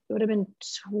would have been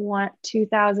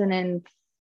 2013,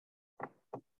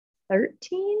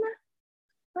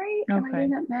 right? Okay. Am I doing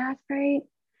that math right?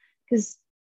 Because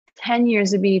 10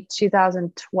 years would be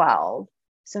 2012.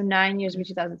 So 9 years would be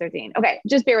 2013. Okay,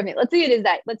 just bear with me. Let's see it is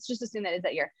that. Let's just assume that is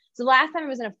that year. So the last time I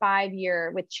was in a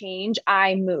 5-year with change,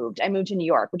 I moved. I moved to New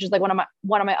York, which is like one of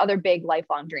my other big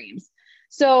lifelong dreams.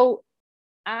 So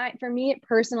for me, it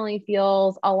personally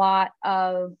feels a lot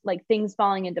of like things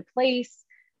falling into place,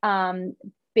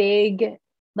 big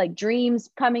like dreams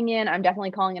coming in. I'm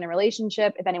definitely calling in a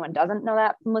relationship. If anyone doesn't know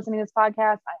that from listening to this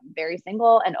podcast, I'm very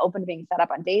single and open to being set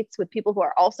up on dates with people who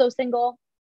are also single.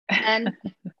 And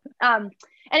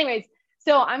anyways,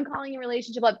 so I'm calling a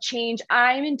relationship up change.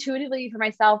 I'm intuitively for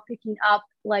myself picking up,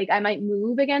 like I might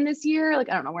move again this year. Like,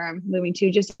 I don't know where I'm moving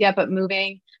to just yet, but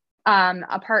moving,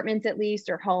 apartments at least,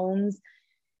 or homes.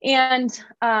 And,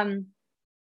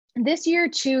 this year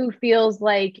too feels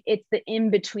like it's the in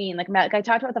between. Like I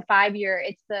talked about the 5-year,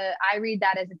 I read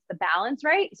that as it's the balance,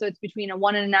 right? So it's between a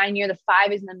 1 and a 9-year, the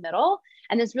 5 is in the middle.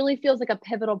 And this really feels like a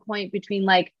pivotal point between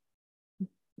like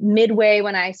midway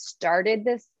when I started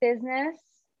this business.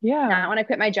 Yeah. Not when I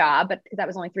quit my job, but because that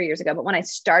was only 3 years ago. But when I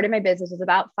started my business was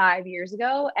about 5 years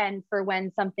ago. And for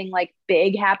when something like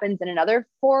big happens in another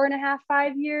 4.5,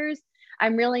 5 years,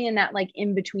 I'm really in that like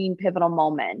in between pivotal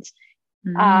moment.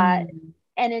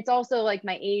 And it's also like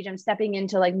my age, I'm stepping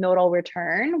into like nodal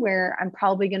return where I'm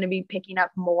probably going to be picking up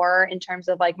more in terms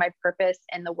of like my purpose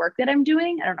and the work that I'm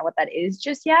doing. I don't know what that is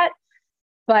just yet,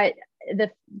 but the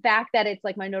fact that it's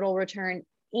like my nodal return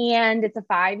and it's a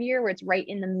 5-year where it's right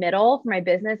in the middle for my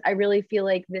business, I really feel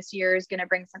like this year is going to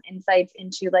bring some insights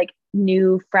into like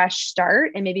new, fresh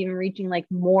start and maybe even reaching like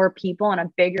more people on a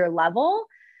bigger level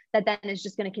that then is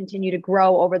just going to continue to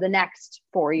grow over the next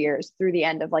 4 years through the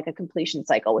end of like a completion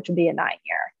cycle, which will be a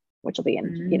 9-year, which will be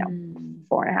in,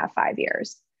 4.5, 5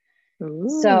 years. Ooh.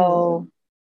 So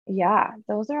yeah,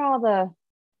 those are all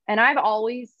and I've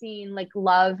always seen like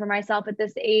love for myself at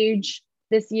this age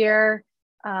this year.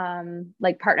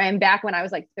 Like partner, I'm back when I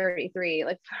was like 33,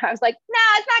 like I was like, nah,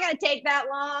 it's not going to take that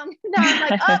long. Now I'm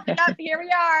like, oh, yep, here we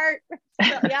are.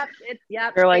 So, yep.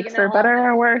 You're like, for better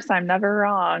or worse, I'm never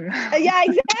wrong. Yeah,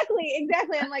 exactly.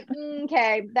 I'm like,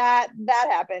 okay, that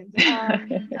happened.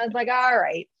 I was like, all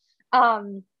right.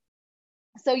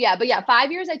 So yeah, but yeah,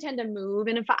 5 years I tend to move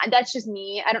in that's just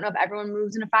me. I don't know if everyone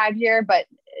moves in a 5-year, but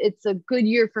it's a good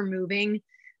year for moving.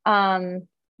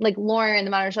 Like Lauren,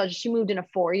 the modern astrologist, she moved in a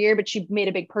 4-year, but she made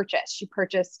a big purchase. She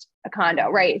purchased a condo,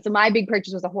 right? So my big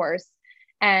purchase was a horse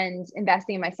and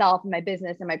investing in myself and my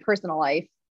business and my personal life.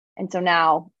 And so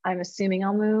now I'm assuming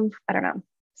I'll move. I don't know.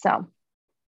 So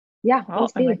yeah,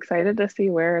 well, I'm excited to see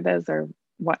where it is or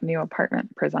what new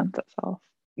apartment presents itself.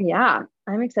 Yeah,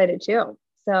 I'm excited too.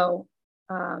 So,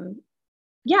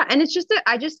 yeah. And it's just,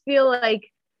 I just feel like,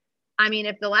 I mean,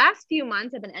 if the last few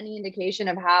months have been any indication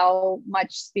of how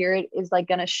much spirit is like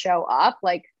going to show up,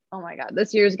 like, oh my God,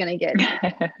 this year is going to get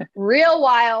real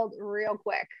wild, real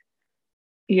quick.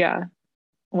 Yeah.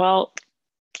 Well,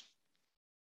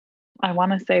 I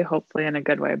want to say hopefully in a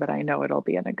good way, but I know it'll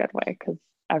be in a good way because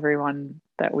everyone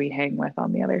that we hang with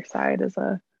on the other side is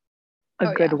a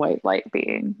good white light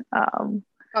being.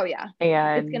 Oh yeah.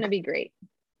 And it's going to be great.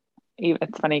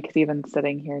 It's funny because even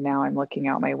sitting here now, I'm looking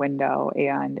out my window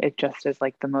and it just is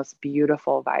like the most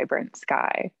beautiful, vibrant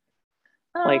sky.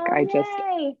 Like Oh, I just,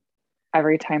 yay.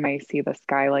 every time I see the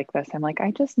sky like this, I'm like,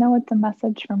 I just know it's a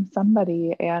message from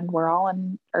somebody, and we're all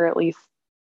in, or at least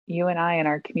you and I in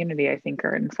our community, I think,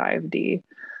 are in 5D.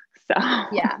 So,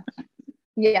 Yeah.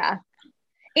 Yeah.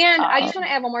 And I just want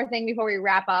to um, add one more thing before we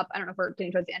wrap up. I don't know if we're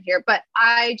getting towards the end here, but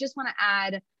I just want to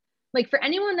add, like, for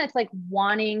anyone that's like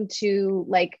wanting to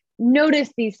like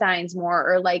notice these signs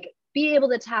more, or like be able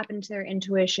to tap into their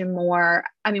intuition more.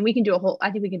 I mean, we can do a whole,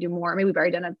 I think we can do more. Maybe we've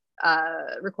already done a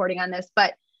recording on this,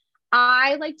 but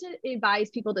I like to advise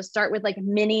people to start with like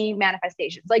mini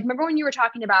manifestations. Like, remember when you were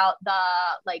talking about the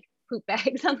like poop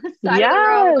bags on the side of the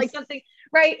road, like yes. something,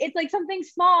 right? It's like something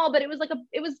small, but it was like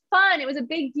it was fun. It was a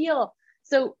big deal.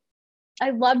 So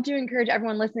I love to encourage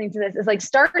everyone listening to this is like,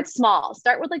 start small,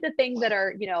 start with like the things that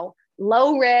are,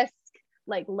 low risk,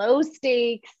 like low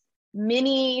stakes,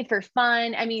 mini for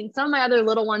fun. I mean, some of my other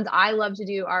little ones I love to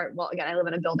do are, well, again, I live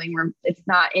in a building where it's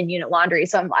not in unit laundry.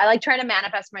 So I like trying to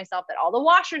manifest myself that all the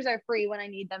washers are free when I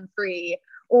need them free,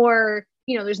 or,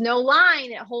 there's no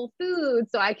line at Whole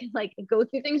Foods. So I can like go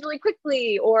through things really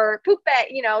quickly, or poop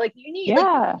bag, like you need like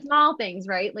Yeah. small things,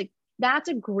 right? Like that's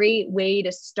a great way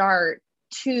to start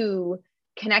to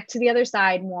connect to the other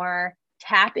side more,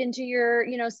 tap into your,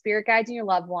 spirit guides and your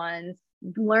loved ones,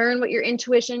 learn what your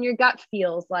intuition, your gut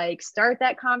feels like, start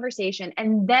that conversation.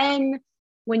 And then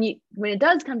when it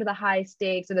does come to the high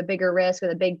stakes or the bigger risk or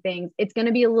the big things, it's going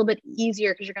to be a little bit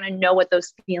easier because you're going to know what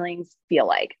those feelings feel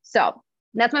like. So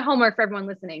that's my homework for everyone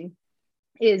listening,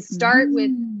 is start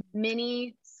with Mm.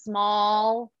 mini,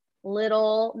 small,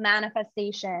 little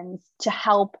manifestations to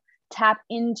help tap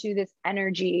into this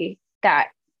energy that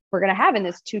we're going to have in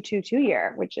this 222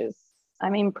 year, which is, I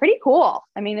mean, pretty cool.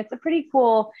 I mean, it's a pretty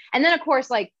cool. And then of course,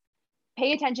 like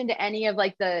pay attention to any of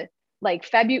like the, like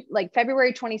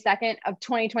February 22nd of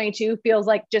 2022 feels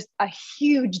like just a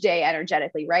huge day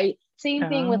energetically, right? Same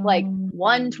thing with like Um,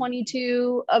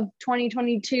 122 of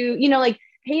 2022, like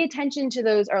pay attention to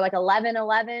those, or like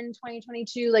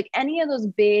 11/11/2022, like any of those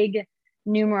big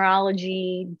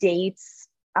numerology dates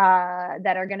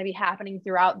that are going to be happening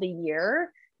throughout the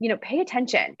year. Pay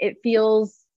attention. It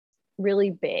feels really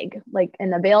big, like,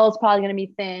 and the veil is probably going to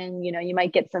be thin. You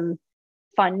might get some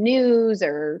fun news,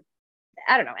 or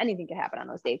I don't know, anything could happen on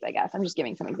those dates, I guess. I'm just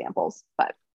giving some examples,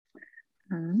 but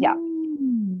yeah.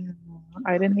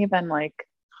 I didn't even like,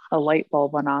 a light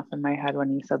bulb went off in my head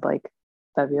when you said like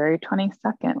February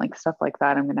 22nd, like stuff like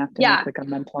that. I'm gonna have to make Yeah. like a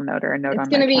mental note or a note It's on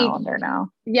going my to be, calendar now.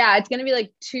 yeah, it's going to be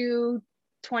like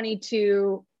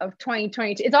 2/22 of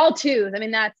 2022. It's all twos. I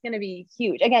mean, that's going to be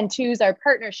huge. Again, twos are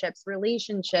partnerships,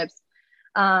 relationships,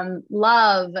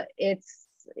 love. It's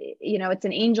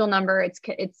an angel number. It's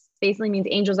basically means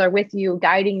angels are with you,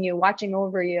 guiding you, watching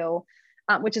over you,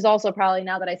 which is also probably,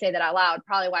 now that I say that out loud,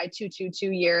 probably why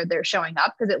 222 year they're showing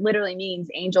up, because it literally means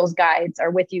angels, guides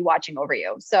are with you, watching over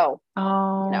you. So,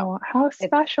 Oh, how it's,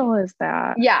 special is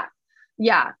that? yeah,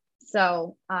 yeah.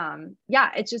 So,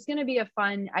 yeah, it's just going to be a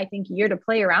fun, I think, year to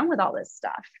play around with all this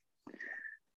stuff.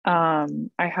 I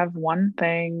have one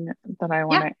thing that I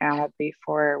want Yeah. to add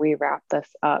before we wrap this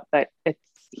up, but it's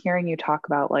hearing you talk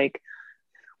about like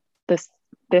this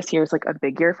this year's like a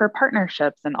big year for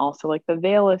partnerships, and also like the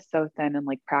veil is so thin, and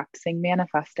like practicing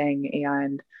manifesting.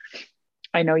 And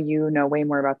I know you know way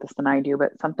more about this than I do,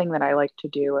 but something that I like to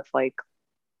do if like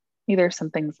either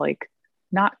something's like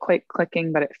not quite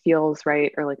clicking but it feels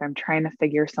right, or like I'm trying to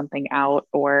figure something out,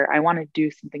 or I want to do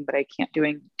something but I can't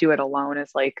do it alone,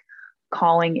 is like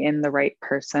calling in the right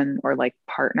person or like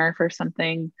partner for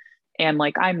something. And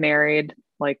like I'm married,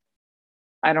 like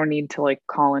I don't need to like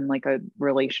call in like a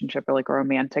relationship or like a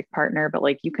romantic partner, but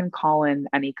like you can call in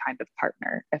any kind of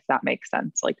partner, if that makes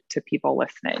sense, like to people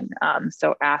listening.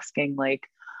 So asking like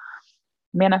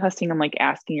manifesting and like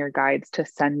asking your guides to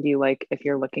send you, like if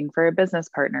you're looking for a business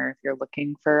partner, if you're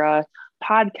looking for a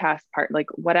podcast part, like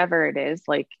whatever it is,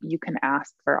 like you can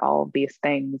ask for all of these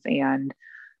things. And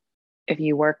if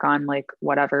you work on like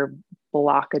whatever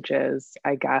blockages,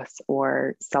 I guess,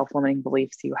 or self-limiting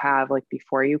beliefs you have, like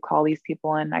before you call these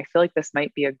people in, I feel like this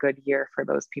might be a good year for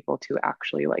those people to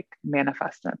actually like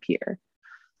manifest and appear.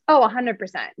 Oh, 100%.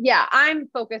 Yeah. I'm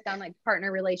focused on like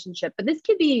partner relationship, but this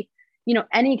could be,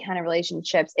 any kind of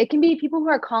relationships. It can be people who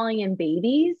are calling in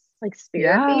babies, like spirit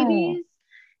Yeah. babies.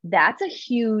 That's a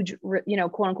huge,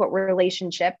 quote unquote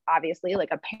relationship. Obviously, like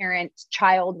a parent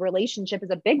child relationship is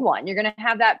a big one. You're going to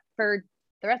have that for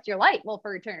the rest of your life. Well,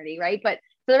 for eternity, right? But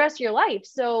for the rest of your life.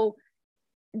 So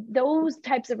those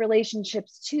types of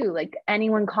relationships too, like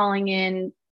anyone calling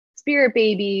in spirit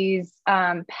babies,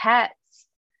 pets,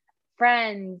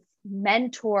 friends,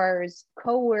 mentors,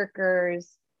 coworkers,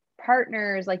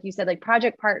 partners, like you said, like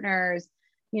project partners,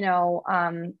 you know,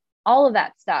 um, all of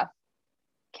that stuff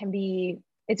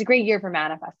it's a great year for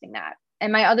manifesting that.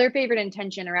 And my other favorite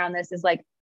intention around this is like,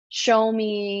 show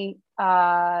me,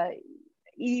 mine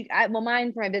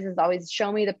for my business is always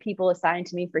show me the people assigned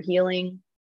to me for healing.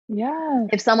 Yeah.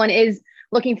 If someone is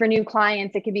looking for new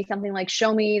clients, it could be something like,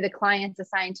 show me the clients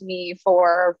assigned to me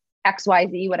for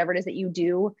XYZ, whatever it is that you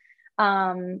do.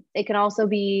 It can also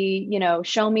be,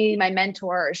 show me my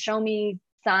mentor, or show me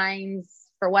signs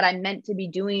for what I'm meant to be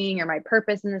doing or my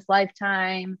purpose in this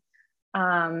lifetime.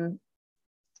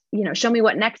 Show me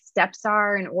what next steps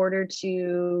are in order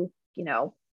to,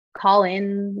 call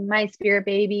in my spirit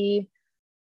baby,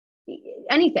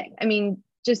 anything. I mean,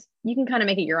 just, you can kind of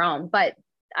make it your own, but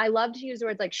I love to use the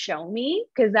words like show me,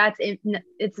 because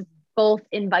it's both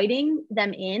inviting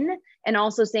them in and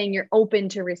also saying you're open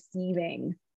to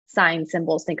receiving signs,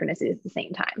 symbols, synchronicities at the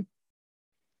same time.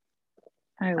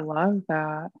 I love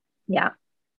that. Yeah.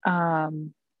 I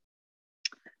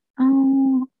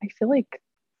feel like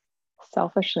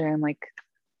selfishly, I'm like,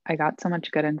 I got so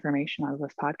much good information out of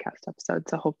this podcast episode.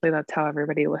 So hopefully that's how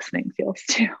everybody listening feels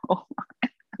too.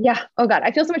 Yeah. Oh God,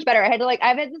 I feel so much better.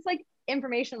 I've had this like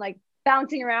information like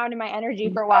bouncing around in my energy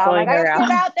for a while. Like, I gotta get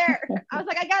it out there. I was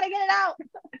like, I gotta get it out.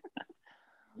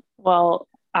 Well,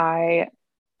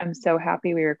 I'm so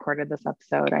happy we recorded this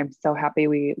episode. I'm so happy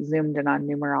we zoomed in on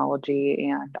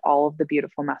numerology and all of the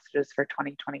beautiful messages for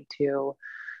 2022.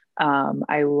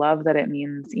 I love that it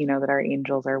means, that our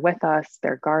angels are with us,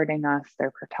 they're guarding us,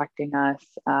 they're protecting us.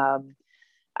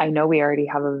 I know we already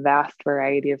have a vast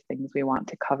variety of things we want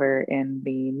to cover in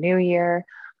the new year,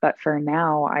 but for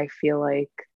now, I feel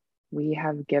like we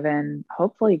have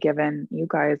hopefully given you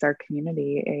guys, our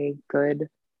community, a good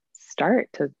start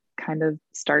to kind of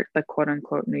start the quote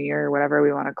unquote new year, or whatever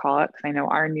we want to call it. Because I know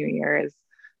our new year is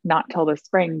not till the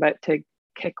spring, but to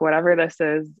kick whatever this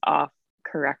is off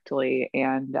correctly.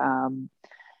 And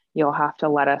you'll have to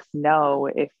let us know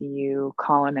if you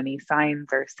call in any signs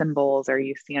or symbols, or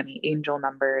you see any angel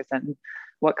numbers, and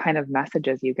what kind of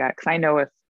messages you get. Because I know if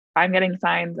I'm getting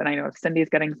signs, and I know if Cindy's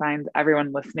getting signs,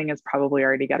 everyone listening is probably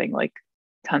already getting like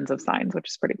tons of signs, which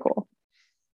is pretty cool.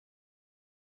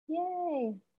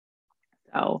 Yay.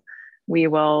 So we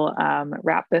will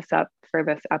wrap this up for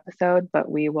this episode, but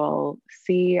we will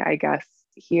see, I guess,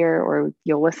 here, or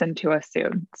you'll listen to us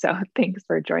soon. So thanks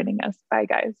for joining us. Bye,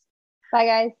 guys. Bye,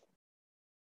 guys.